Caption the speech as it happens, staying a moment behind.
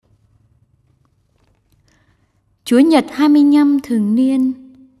Chúa Nhật 25 thường niên.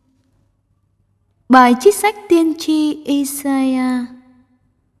 Bài trích sách tiên tri Isaiah.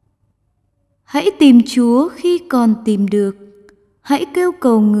 Hãy tìm Chúa khi còn tìm được, hãy kêu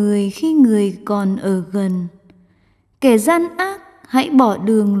cầu người khi người còn ở gần. Kẻ gian ác hãy bỏ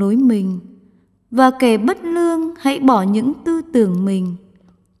đường lối mình, và kẻ bất lương hãy bỏ những tư tưởng mình.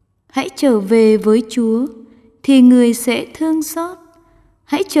 Hãy trở về với Chúa, thì người sẽ thương xót.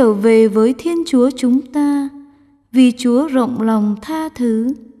 Hãy trở về với Thiên Chúa chúng ta, vì Chúa rộng lòng tha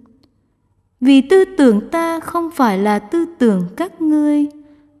thứ. Vì tư tưởng ta không phải là tư tưởng các ngươi,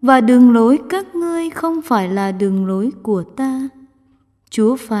 và đường lối các ngươi không phải là đường lối của ta.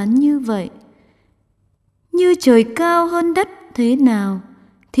 Chúa phán như vậy. Như trời cao hơn đất thế nào,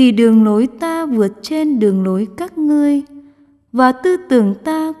 thì đường lối ta vượt trên đường lối các ngươi, và tư tưởng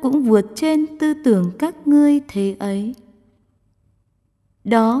ta cũng vượt trên tư tưởng các ngươi thế ấy.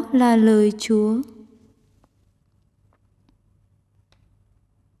 Đó là lời Chúa.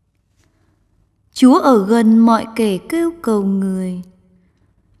 Chúa ở gần mọi kẻ kêu cầu người.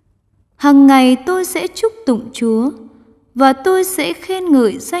 Hằng ngày tôi sẽ chúc tụng Chúa, và tôi sẽ khen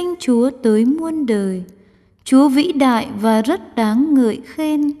ngợi danh Chúa tới muôn đời. Chúa vĩ đại và rất đáng ngợi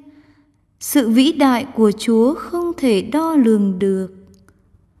khen. Sự vĩ đại của Chúa không thể đo lường được.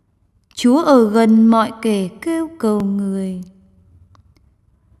 Chúa ở gần mọi kẻ kêu cầu người.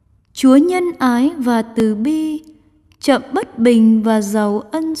 Chúa nhân ái và từ bi, chậm bất bình và giàu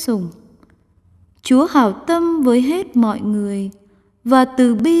ân sủng. Chúa hảo tâm với hết mọi người, và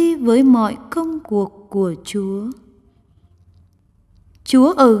từ bi với mọi công cuộc của Chúa.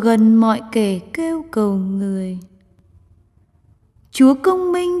 Chúa ở gần mọi kẻ kêu cầu người. Chúa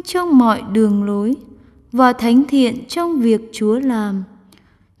công minh trong mọi đường lối, và thánh thiện trong việc Chúa làm.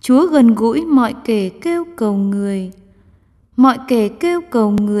 Chúa gần gũi mọi kẻ kêu cầu người, mọi kẻ kêu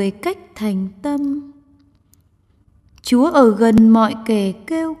cầu người cách thành tâm. Chúa ở gần mọi kẻ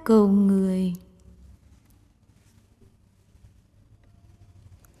kêu cầu người.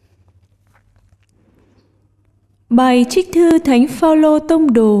 Bài trích thư Thánh Phaolô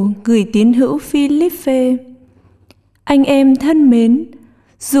tông đồ gửi tín hữu Philippe. Anh em thân mến,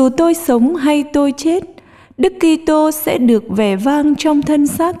 dù tôi sống hay tôi chết, Đức Kitô sẽ được vẻ vang trong thân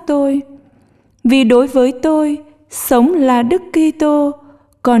xác tôi. Vì đối với tôi, sống là Đức Kitô,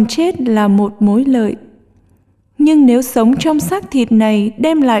 còn chết là một mối lợi. Nhưng nếu sống trong xác thịt này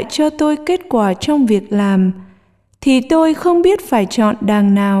đem lại cho tôi kết quả trong việc làm, thì tôi không biết phải chọn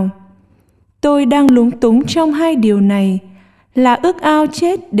đàng nào. Tôi đang lúng túng trong hai điều này, là ước ao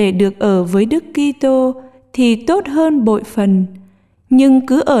chết để được ở với Đức Kitô thì tốt hơn bội phần, nhưng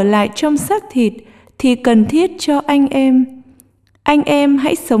cứ ở lại trong xác thịt thì cần thiết cho anh em. Anh em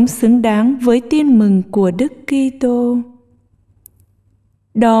hãy sống xứng đáng với tin mừng của Đức Kitô.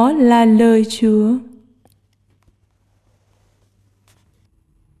 Đó là lời Chúa.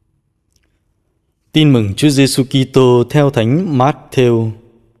 Tin mừng Chúa Giêsu Kitô theo Thánh Mát-thêu.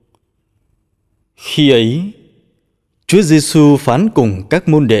 Khi ấy, Chúa Giêsu phán cùng các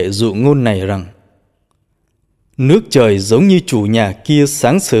môn đệ dụ ngôn này rằng: Nước trời giống như chủ nhà kia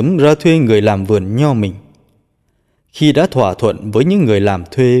sáng sớm ra thuê người làm vườn nho mình. Khi đã thỏa thuận với những người làm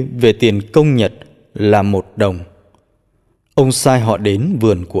thuê về tiền công nhật là 1 đồng, ông sai họ đến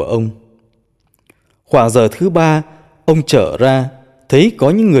vườn của ông. Khoảng giờ thứ 3, ông trở ra, thấy có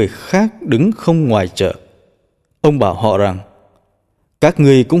những người khác đứng không ngoài chợ. Ông bảo họ rằng: Các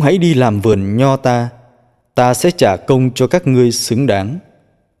ngươi cũng hãy đi làm vườn nho ta, ta sẽ trả công cho các ngươi xứng đáng.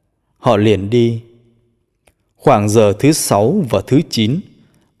 Họ liền đi. Khoảng giờ thứ 6 và thứ 9,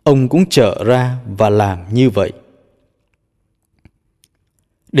 ông cũng trở ra và làm như vậy.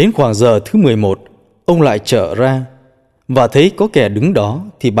 Đến khoảng giờ thứ 11, ông lại trở ra, và thấy có kẻ đứng đó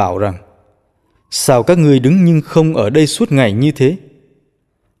thì bảo rằng: Sao các ngươi đứng nhưng không ở đây suốt ngày như thế?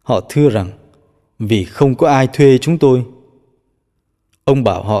 Họ thưa rằng: Vì không có ai thuê chúng tôi. Ông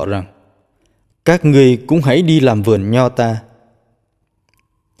bảo họ rằng: Các ngươi cũng hãy đi làm vườn nho ta.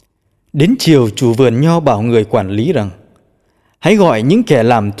 Đến chiều, chủ vườn nho bảo người quản lý rằng: Hãy gọi những kẻ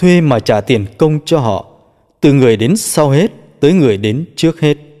làm thuê mà trả tiền công cho họ, từ người đến sau hết tới người đến trước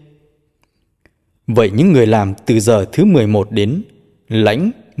hết. Vậy những người làm từ giờ thứ 11 đến,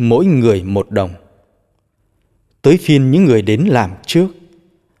 lãnh mỗi người 1 đồng. Tới phiên những người đến làm trước,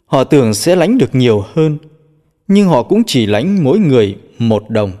 họ tưởng sẽ lãnh được nhiều hơn, nhưng họ cũng chỉ lãnh mỗi người 1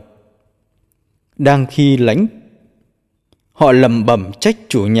 đồng. Đang khi lãnh, họ lẩm bẩm trách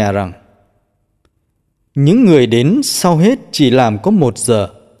chủ nhà rằng: Những người đến sau hết chỉ làm có 1 giờ.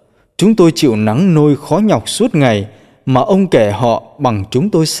 Chúng tôi chịu nắng nôi khó nhọc suốt ngày, mà ông kể họ bằng chúng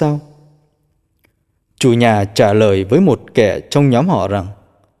tôi sao? Chủ nhà trả lời với một kẻ trong nhóm họ rằng: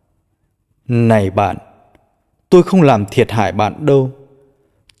 Này bạn, tôi không làm thiệt hại bạn đâu.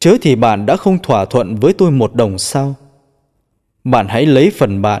 Chớ thì bạn đã không thỏa thuận với tôi 1 đồng sao? Bạn hãy lấy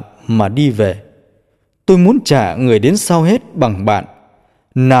phần bạn mà đi về. Tôi muốn trả người đến sau hết bằng bạn.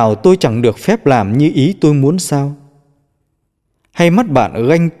 Nào tôi chẳng được phép làm như ý tôi muốn sao? Hay mắt bạn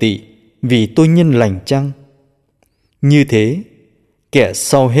ganh tị vì tôi nhân lành chăng? Như thế, kẻ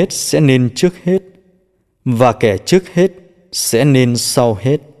sau hết sẽ nên trước hết, và kẻ trước hết sẽ nên sau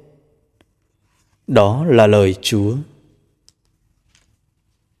hết. Đó là lời Chúa.